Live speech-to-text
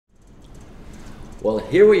Well,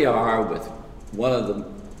 here we are with one of the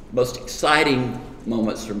most exciting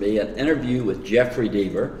moments for me, an interview with Jeffrey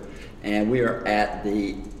Deaver, and we are at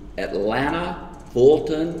the Atlanta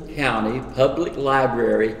Fulton County Public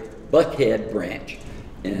Library Buckhead branch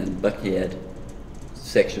in Buckhead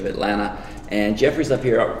section of Atlanta. And Jeffrey's up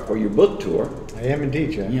here for your book tour. I am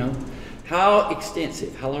indeed, Jack. You know, how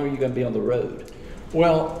extensive? How long are you going to be on the road?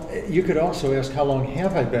 Well, you could also ask, how long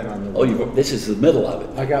have I been on the road? Oh, this is the middle of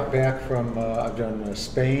it. I got back from, I've done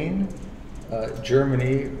Spain,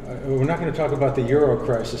 Germany. We're not going to talk about the Euro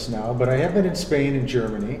crisis now, but I have been in Spain and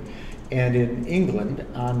Germany and in England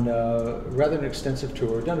on rather an extensive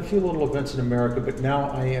tour. Done a few little events in America, but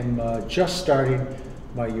now I am just starting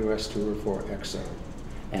my U.S. tour for EXO.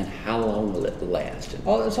 And how long will it last?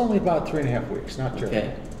 Oh, it's only about 3.5 weeks, not terrible.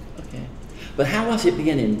 Okay, okay. But how was it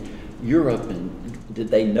being in Europe, and did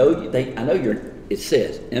they know you? I know it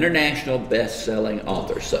says international best-selling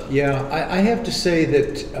author, so. Yeah, I have to say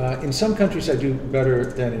that in some countries I do better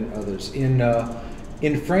than in others.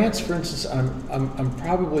 In France, for instance, I'm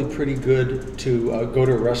probably pretty good to go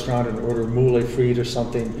to a restaurant and order moule frites or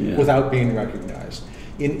something without being recognized.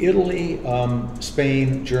 In Italy,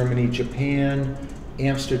 Spain, Germany, Japan,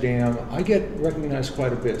 Amsterdam, I get recognized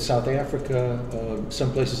quite a bit. South Africa,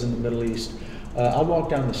 some places in the Middle East. I'll walk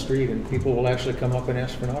down the street and people will actually come up and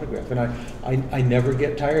ask for an autograph, and I never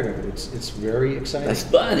get tired of it. It's very exciting. That's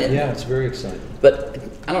fun, isn't it? Yeah, it's very exciting. But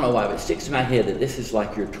I don't know why, but it sticks in my head that this is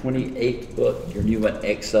like your 28th book, your new one,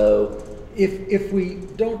 EXO. If we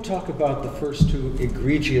don't talk about the first two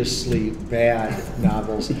egregiously bad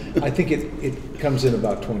novels, I think it comes in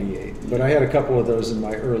about 28. But I had a couple of those in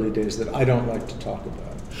my early days that I don't like to talk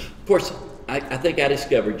about. Of course, I think I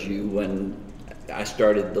discovered you when I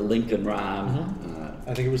started the Lincoln Rhyme.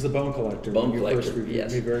 I think it was the Bone Collector. Bone you Collector, first reviewed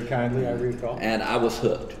yes. me very kindly, I recall. And I was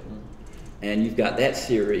hooked. And you've got that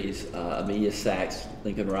series, Amelia Sachs,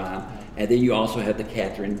 Lincoln Rhyme, and then you also have the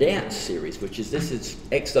Catherine Dance series, which is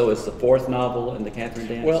EXO is the fourth novel in the Catherine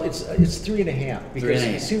Dance. Well, it's 3.5 because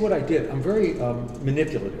you see what I did. I'm very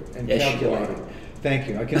manipulative and calculating. You are. Thank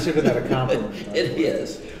you. I consider that a compliment. It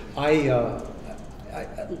is.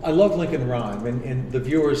 I love Lincoln Rhyme, and the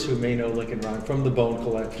viewers who may know Lincoln Rhyme from The Bone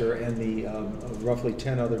Collector and the roughly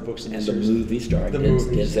 10 other books in the series. And the movie starring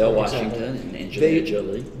Denzel Washington and Angelina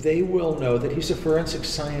Jolie. They will know that he's a forensic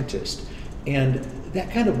scientist, and that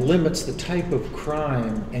kind of limits the type of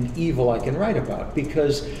crime and evil I can write about,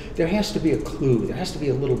 because there has to be a clue, there has to be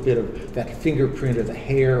a little bit of that fingerprint or the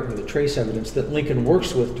hair or the trace evidence that Lincoln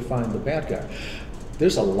works with to find the bad guy.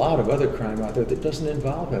 There's a lot of other crime out there that doesn't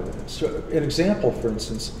involve evidence. So, an example, for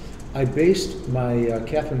instance, I based my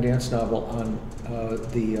Catherine Dance novel on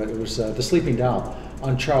The Sleeping Doll,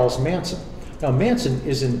 on Charles Manson. Now, Manson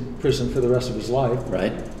is in prison for the rest of his life.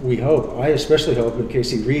 Right. We hope. I especially hope, in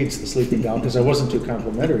case he reads The Sleeping Doll, because I wasn't too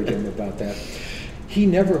complimentary to him about that. He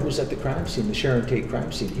never was at the crime scene, the Sharon Tate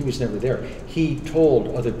crime scene. He was never there. He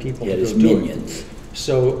told other people to go do it.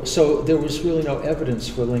 So there was really no evidence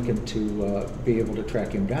for Lincoln to be able to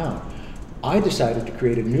track him down. I decided to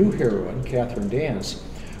create a new heroine, Catherine Dance,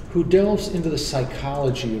 who delves into the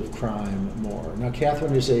psychology of crime more. Now,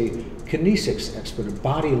 Catherine is a kinesics expert, a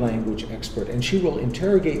body language expert, and she will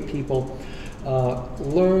interrogate people,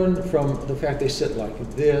 learn from the fact they sit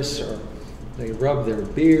like this, or they rub their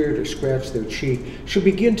beard or scratch their cheek. She'll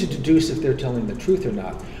begin to deduce if they're telling the truth or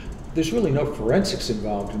not. There's really no forensics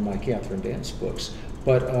involved in my Catherine Dance books,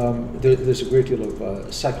 but there's a great deal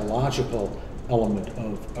of psychological element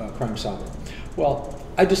of crime solving. Well,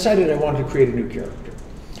 I decided I wanted to create a new character.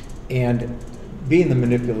 And being the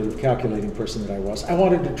manipulative, calculating person that I was, I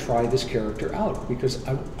wanted to try this character out, because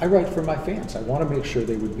I write for my fans. I want to make sure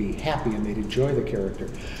they would be happy and they'd enjoy the character.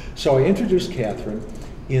 So I introduced Catherine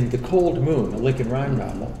in The Cold Moon, a Lincoln Rhyme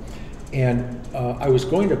novel. And I was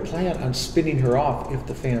going to plan on spinning her off if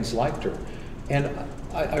the fans liked her. And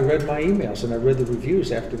I read my emails and I read the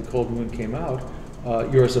reviews after The Cold Moon came out,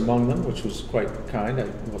 yours among them, which was quite kind.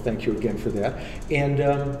 Well, thank you again for that. And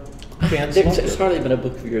fans loved it. There's hardly been a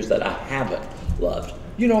book of yours that I haven't loved.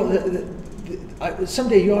 You know,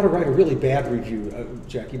 someday you ought to write a really bad review,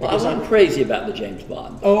 Jackie. Well, I wasn't crazy about the James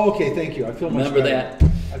Bond. Oh, okay, thank you. I feel much better. Remember that?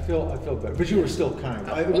 I feel better, but you were still kind.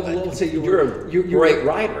 Let's say you're a great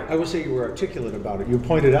writer. I would say you were articulate about it. You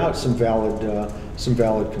pointed out some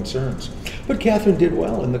valid concerns. But Catherine did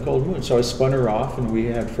well in The Cold Moon, so I spun her off, and we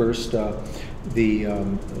had first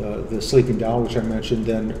the Sleeping Doll, which I mentioned,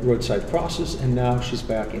 then Roadside Crosses, and now she's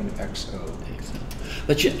back in EXO.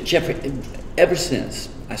 But Jeffrey, ever since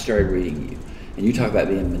I started reading you, and you talk about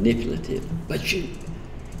being manipulative, but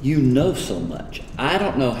you know so much. I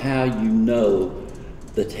don't know how you know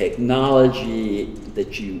the technology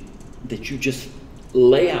that you just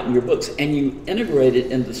lay out in your books, and you integrate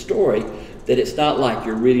it in the story, that it's not like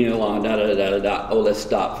you're reading along, da da da da da, oh, let's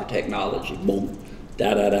stop for technology, boom,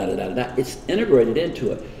 da da da da da da. It's integrated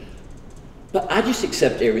into it. But I just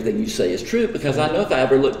accept everything you say is true, because I know if I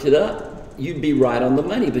ever looked it up, you'd be right on the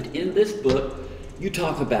money. But in this book, you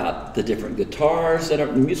talk about the different guitars that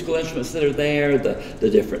are, musical instruments that are there, the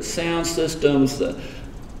different sound systems,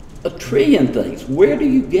 a trillion things. Where do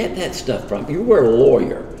you get that stuff from? You were a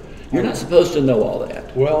lawyer. You're not supposed to know all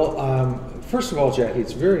that. Well, first of all, Jackie,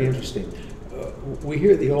 it's very interesting. We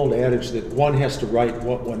hear the old adage that one has to write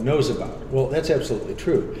what one knows about. Well, that's absolutely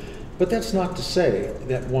true. But that's not to say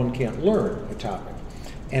that one can't learn a topic.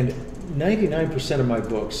 And 99% of my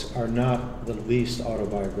books are not the least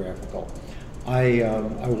autobiographical. I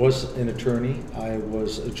was an attorney. I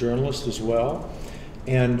was a journalist as well.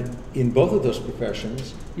 And in both of those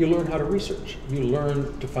professions, you learn how to research. You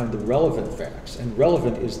learn to find the relevant facts. And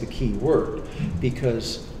relevant is the key word,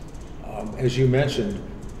 because as you mentioned,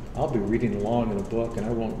 I'll be reading along in a book, and I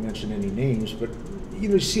won't mention any names, but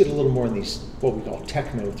you see it a little more in these, what we call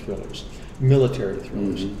techno thrillers, military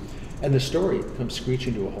thrillers. Mm-hmm. And the story comes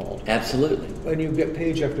screeching to a halt. Absolutely. And you get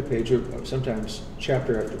page after page, or sometimes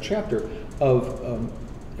chapter after chapter, of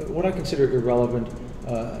what I consider irrelevant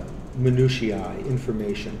minutiae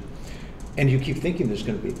information. And you keep thinking there's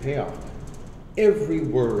going to be a payoff. Every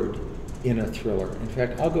word in a thriller, in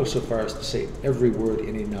fact, I'll go so far as to say every word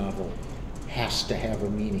in a novel has to have a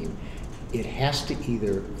meaning. It has to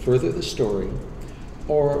either further the story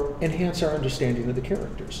or enhance our understanding of the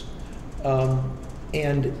characters.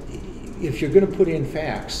 And if you're going to put in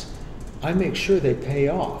facts, I make sure they pay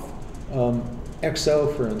off.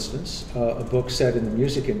 XO, for instance, a book set in the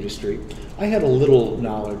music industry, I had a little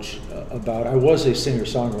knowledge about. I was a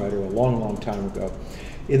singer-songwriter a long, long time ago.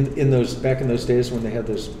 Back in those days when they had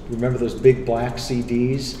those, remember those big black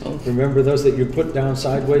CDs? Oh. Remember those that you put down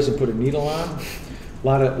sideways and put a needle on? A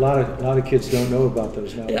lot of kids don't know about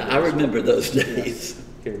those now. Yeah, I remember those days.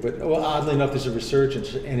 Okay, but well, oddly enough, there's a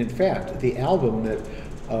resurgence, and in fact, the album that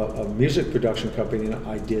a music production company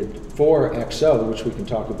I did for XO, which we can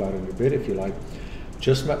talk about in a bit if you like,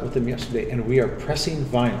 just met with them yesterday, and we are pressing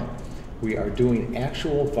vinyl. We are doing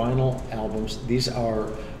actual vinyl albums. These are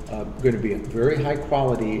going to be very high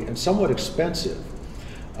quality and somewhat expensive,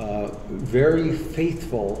 very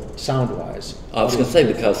faithful sound-wise. I was going to say,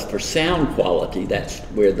 because for sound quality, that's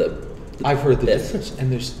where I've heard the difference,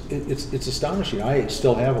 and it's astonishing. I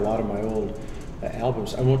still have a lot of my old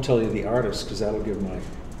albums. I won't tell you the artists because that'll give my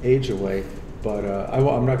age away. But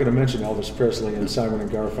I'm not going to mention Elvis Presley and Simon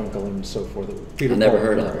and Garfunkel and so forth. Peter I never Paul.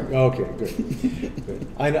 heard of him. Okay, good. Good.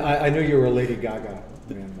 I knew you were a Lady Gaga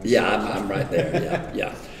man myself. Yeah, I'm right there.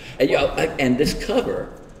 Yeah. And and this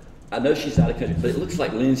cover, I know she's out of country, but it looks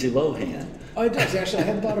like Lindsay Lohan. Oh, it does. Actually, I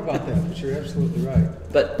hadn't thought about that, but you're absolutely right.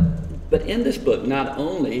 But in this book, not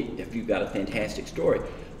only have you got a fantastic story,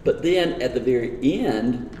 but then at the very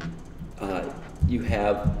end, you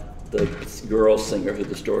have the girl singer who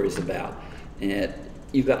the story is about. And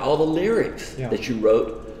you've got all the lyrics that you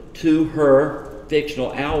wrote to her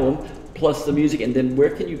fictional album, plus the music. And then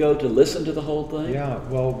where can you go to listen to the whole thing? Yeah,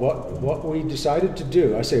 well, what we decided to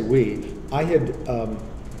do, I say we, I had,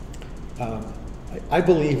 I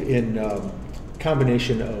believe in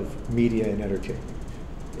combination of media and entertainment.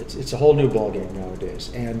 It's a whole new ballgame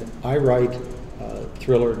nowadays. And I write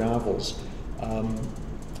thriller novels.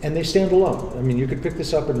 And they stand alone. I mean, you could pick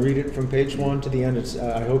this up and read it from page one to the end.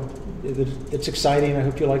 I hope it's exciting. I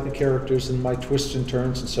hope you like the characters and my twists and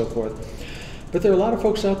turns and so forth. But there are a lot of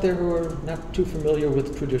folks out there who are not too familiar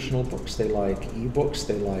with traditional books. They like ebooks.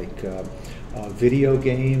 They like video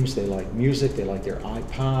games. They like music. They like their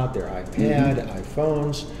iPod, their iPad,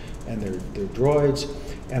 iPhones, and their droids.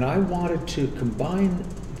 And I wanted to combine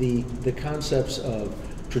the concepts of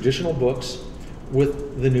traditional books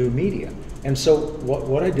with the new media. And so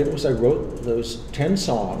what I did was I wrote those 10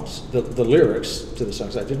 songs, the lyrics to the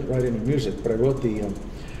songs. I didn't write any music, but I wrote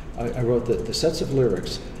the sets of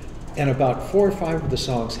lyrics, and about 4 or 5 of the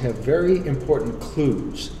songs have very important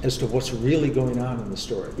clues as to what's really going on in the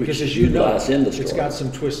story. Because as you know, it's got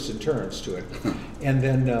some twists and turns to it. And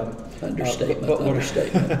then understatement.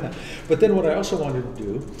 But then what I also wanted to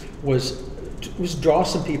do was draw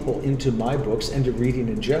some people into my books and to reading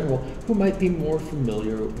in general who might be more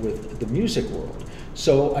familiar with the music world.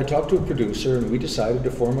 So I talked to a producer and we decided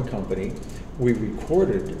to form a company. We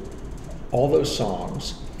recorded all those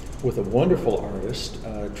songs. with a wonderful artist,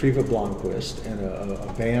 Treva Blomquist, and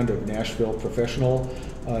a band of Nashville professional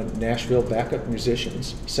Nashville backup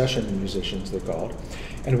musicians, session musicians they're called,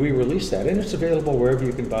 and we released that, and it's available wherever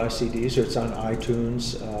you can buy CDs, or it's on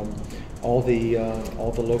iTunes, all the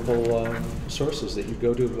local sources that you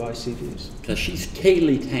go to buy CDs. Because she's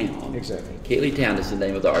Kaylee Town. Exactly. Kaylee Town is the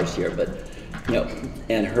name of the artist here, but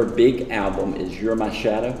and her big album is You're My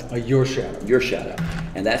Shadow. Your Shadow. Your Shadow,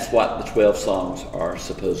 and that's what the 12 songs are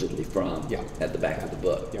supposedly from. Yeah. At the back of the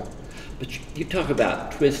book. Yeah. But you talk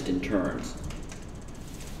about twists and turns.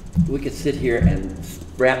 We could sit here and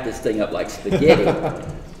wrap this thing up like spaghetti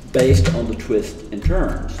based on the twists and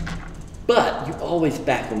turns, but you always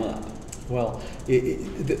back them up. Well,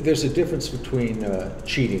 there's a difference between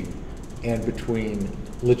cheating and between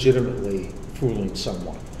legitimately fooling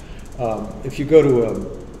someone. If you go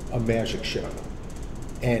to a magic show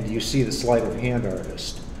and you see the sleight of hand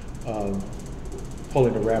artist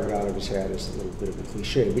pulling a rabbit out of his hat, is a little bit of a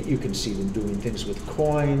cliche, but you can see them doing things with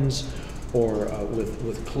coins or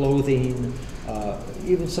with clothing,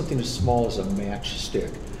 even something as small as a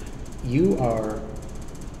matchstick. You are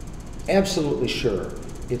absolutely sure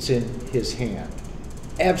it's in his hand,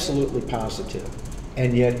 absolutely positive,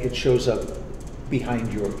 and yet it shows up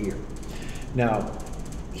behind your ear. Now,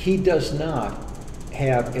 he does not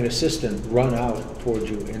have an assistant run out toward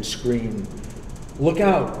you and scream, "Look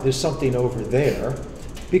out, there's something over there,"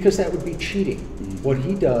 because that would be cheating. Mm-hmm. What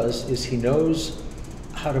he does is he knows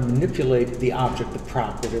how to manipulate the object, the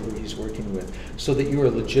prop, whatever he's working with, so that you are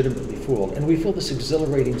legitimately fooled. And we feel this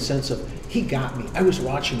exhilarating sense of, he got me, I was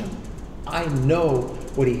watching him, I know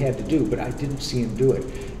what he had to do, but I didn't see him do it.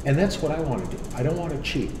 And that's what I want to do. I don't want to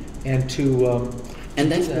cheat. And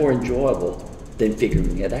and that's more enjoyable than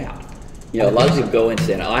figuring it out. A lot of people go in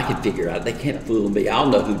saying, "Oh, I can figure it out. They can't fool me. I'll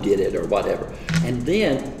know who did it," or whatever. And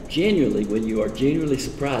then, genuinely, when you are genuinely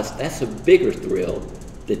surprised, that's a bigger thrill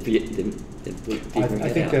than figuring it out. I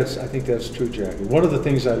think that's true, Jackie. One of the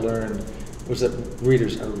things I learned was that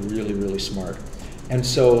readers are really, really smart. And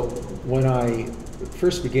so when I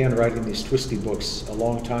first began writing these twisty books a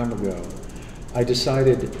long time ago, I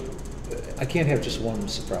decided I can't have just one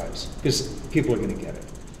surprise, because people are going to get it.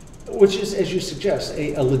 Which is, as you suggest,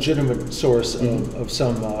 a legitimate source of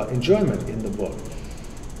some enjoyment in the book.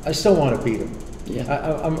 I still want to beat them.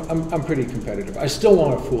 Yeah. I'm pretty competitive. I still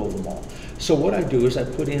want to fool them all. So what I do is I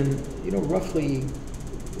put in, roughly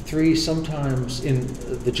 3, sometimes in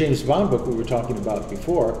the James Bond book we were talking about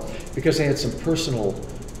before, because I had some personal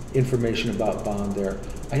information about Bond there.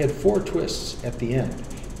 I had 4 twists at the end,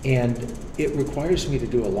 and it requires me to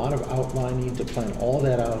do a lot of outlining, to plan all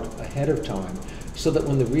that out ahead of time, so that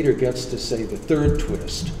when the reader gets to, say, the 3rd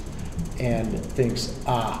twist and thinks,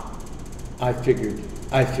 I figured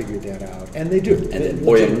that out, and they do. And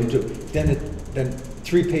then do. Then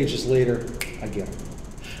 3 pages later, I get them.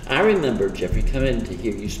 I remember, Jeffrey, coming to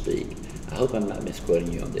hear you speak. I hope I'm not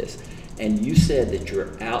misquoting you on this. And you said that your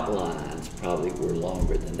outlines probably were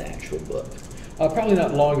longer than the actual book. Probably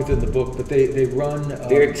not longer than the book, but they run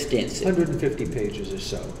very extensive, 150 pages or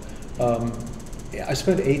so. I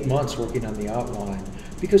spent 8 months working on the outline,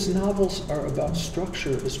 because novels are about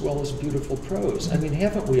structure as well as beautiful prose. I mean,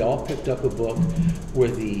 haven't we all picked up a book where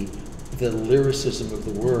the lyricism of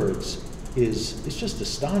the words is just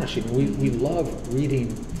astonishing? We love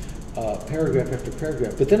reading paragraph after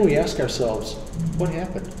paragraph, but then we ask ourselves, what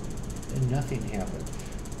happened? And nothing happened.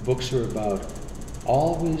 Books are about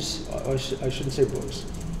I shouldn't say books,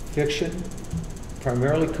 fiction,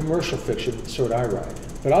 primarily commercial fiction, the sort I write.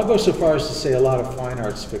 But I'll go so far as to say a lot of fine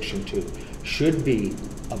arts fiction, too, should be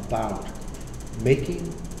about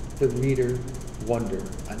making the reader wonder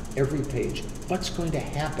on every page, what's going to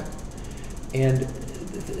happen? And,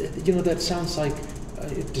 that sounds like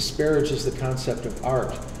it disparages the concept of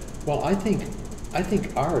art. Well, I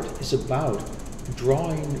think art is about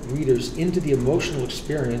drawing readers into the emotional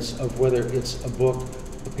experience of whether it's a book,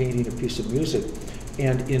 a painting, a piece of music.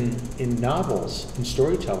 And in novels, in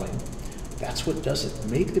storytelling, that's what does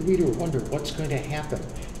it. Make the reader wonder what's going to happen.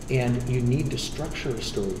 And you need to structure a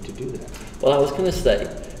story to do that. Well, I was going to say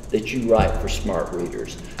that you write for smart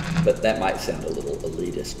readers, but that might sound a little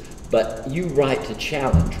elitist. But you write to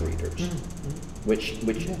challenge readers, which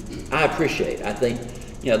I appreciate. I think,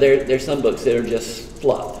 there's some books that are just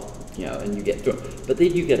fluff, and you get through them. But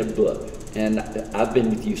then you get a book, and I've been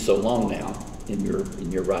with you so long now in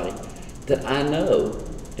your writing, that I know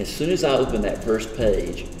as soon as I open that first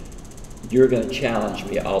page, you're going to challenge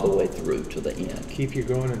me all the way through to the end. Keep you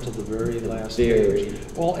going until the very last page.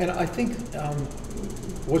 Well, and I think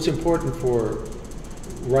what's important for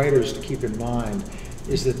writers to keep in mind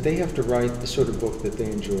is that they have to write the sort of book that they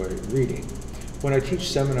enjoy reading. when I teach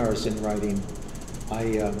seminars in writing,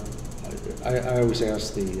 I always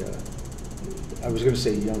ask I was going to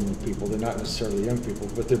say young people, they're not necessarily young people,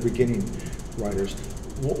 but they're beginning writers,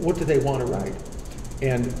 what do they want to write?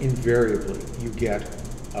 And invariably, you get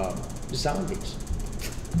zombies,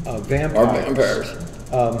 vampires,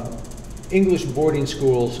 English boarding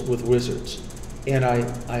schools with wizards. And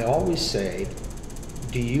I always say,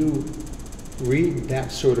 do you read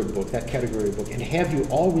that sort of book, that category of book, and have you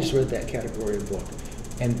always read that category of book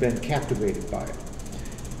and been captivated by it?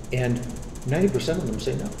 And 90% of them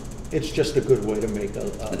say no. It's just a good way to make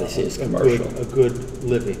a good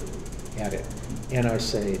living at it. And I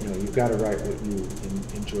say, no, you've got to write what you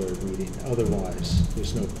enjoy reading. Otherwise,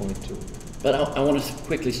 there's no point to it. But I want to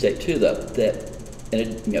quickly state too, though, that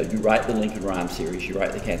you write the Lincoln Rhyme series, you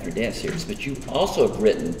write the Catherine Dance series, but you also have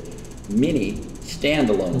written many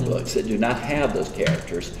standalone books that do not have those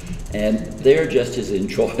characters, and they're just as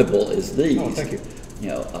enjoyable as these. Oh, thank you.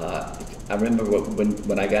 I remember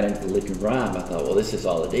when I got into the Lincoln Rhyme, I thought, well, this is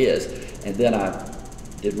all it is, and then I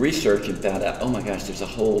did research and found out, oh my gosh, there's a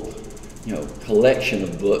whole collection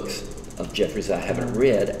of books of Jeffrey's I haven't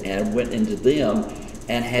read, and went into them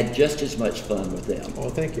and had just as much fun with them. Oh,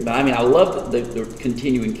 thank you. But I mean, I love the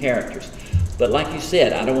continuing characters. But like you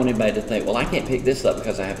said, I don't want anybody to think, well, I can't pick this up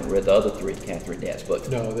because I haven't read the other 3 Catherine Dance books.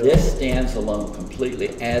 No, this stands alone completely,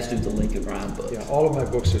 as do the Lincoln Rhyme books. Yeah, all of my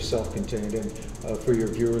books are self-contained, and for your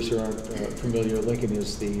viewers who aren't familiar, Lincoln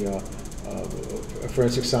is the a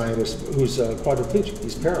forensic scientist who's quadriplegic.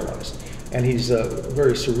 He's paralyzed, and he's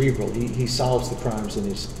very cerebral. He solves the crimes in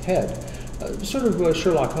his head, sort of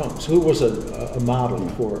Sherlock Holmes, who was a model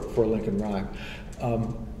for Lincoln Rhyme.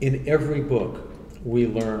 In every book, we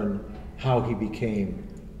learn how he became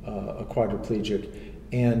a quadriplegic,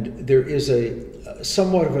 and there is a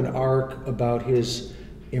somewhat of an arc about his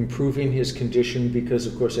improving his condition, because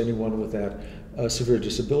of course anyone with that severe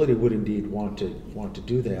disability would indeed want to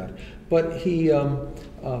do that. But he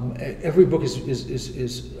every book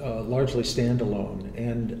is largely standalone,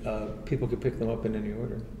 and people can pick them up in any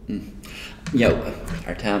order.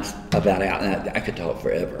 Our time's about out, and I could talk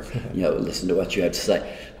forever. Listen to what you have to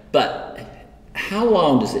say, but how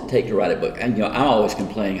long does it take to write a book? And I'm always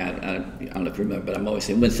complaining. I don't know if you remember, but I'm always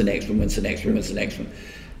saying, when's the next one? When's the next one? When's the next one?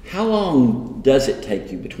 How long does it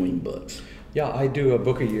take you between books? Yeah, I do a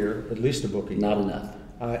book a year, at least a book a year. Not enough.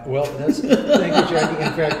 Well, thank you, Jackie.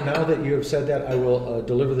 In fact, now that you have said that, I will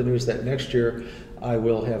deliver the news that next year I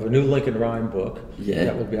will have a new Lincoln Rhyme book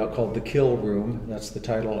that will be out called The Kill Room. That's the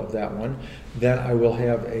title of that one. Then I will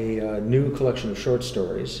have a new collection of short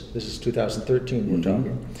stories. This is 2013 we're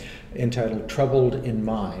talking, entitled Troubled in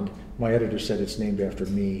Mind. My editor said it's named after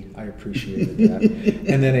me. I appreciated that.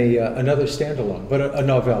 And then another standalone, but a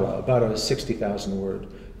novella, about a 60,000 word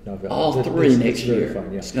novella. All 3 next year. Very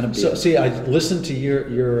fun, yeah. It's going to be. So, see, I listened to your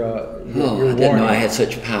warning. I didn't know I had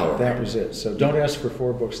such power. That was it. So don't ask for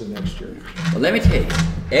 4 books the next year. Well, let me tell you,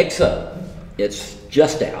 EXO, it's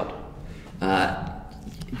just out.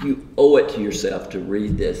 You owe it to yourself to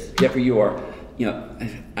read this. Jeffrey, you are,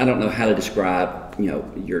 I don't know how to describe,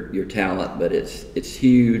 your talent, but it's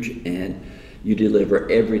huge, and you deliver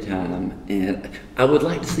every time. And I would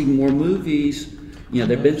like to see more movies.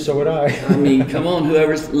 There've been. So would I. I mean, come on,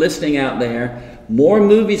 whoever's listening out there, more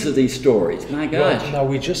movies of these stories. My gosh. Well, now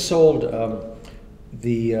we just sold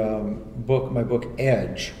my book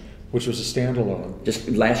Edge, which was a standalone. Just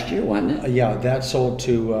last year, wasn't it? Yeah, that sold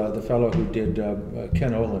to the fellow who did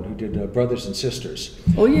Ken Olin, who did Brothers and Sisters.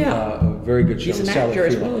 Oh yeah, a very good show. He's an actor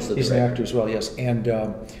as well as the director. He's an actor as well, yes. And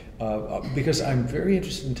because I'm very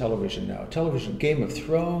interested in television now. Television, Game of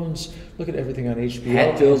Thrones. Look at everything on HBO.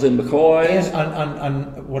 Hatfields and McCoys. And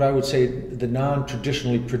on what I would say the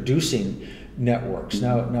non-traditionally producing networks.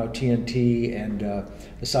 Now TNT and the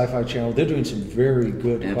Sci-Fi Channel, they're doing some very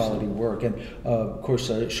good quality work, and of course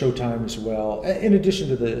Showtime as well, in addition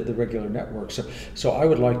to the regular networks. So I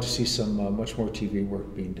would like to see some much more TV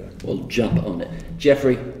work being done. We'll jump on it.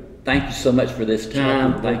 Jeffrey, thank you so much for this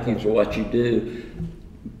time. Thank you for what you do.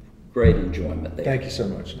 Great enjoyment there. Thank you so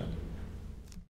much.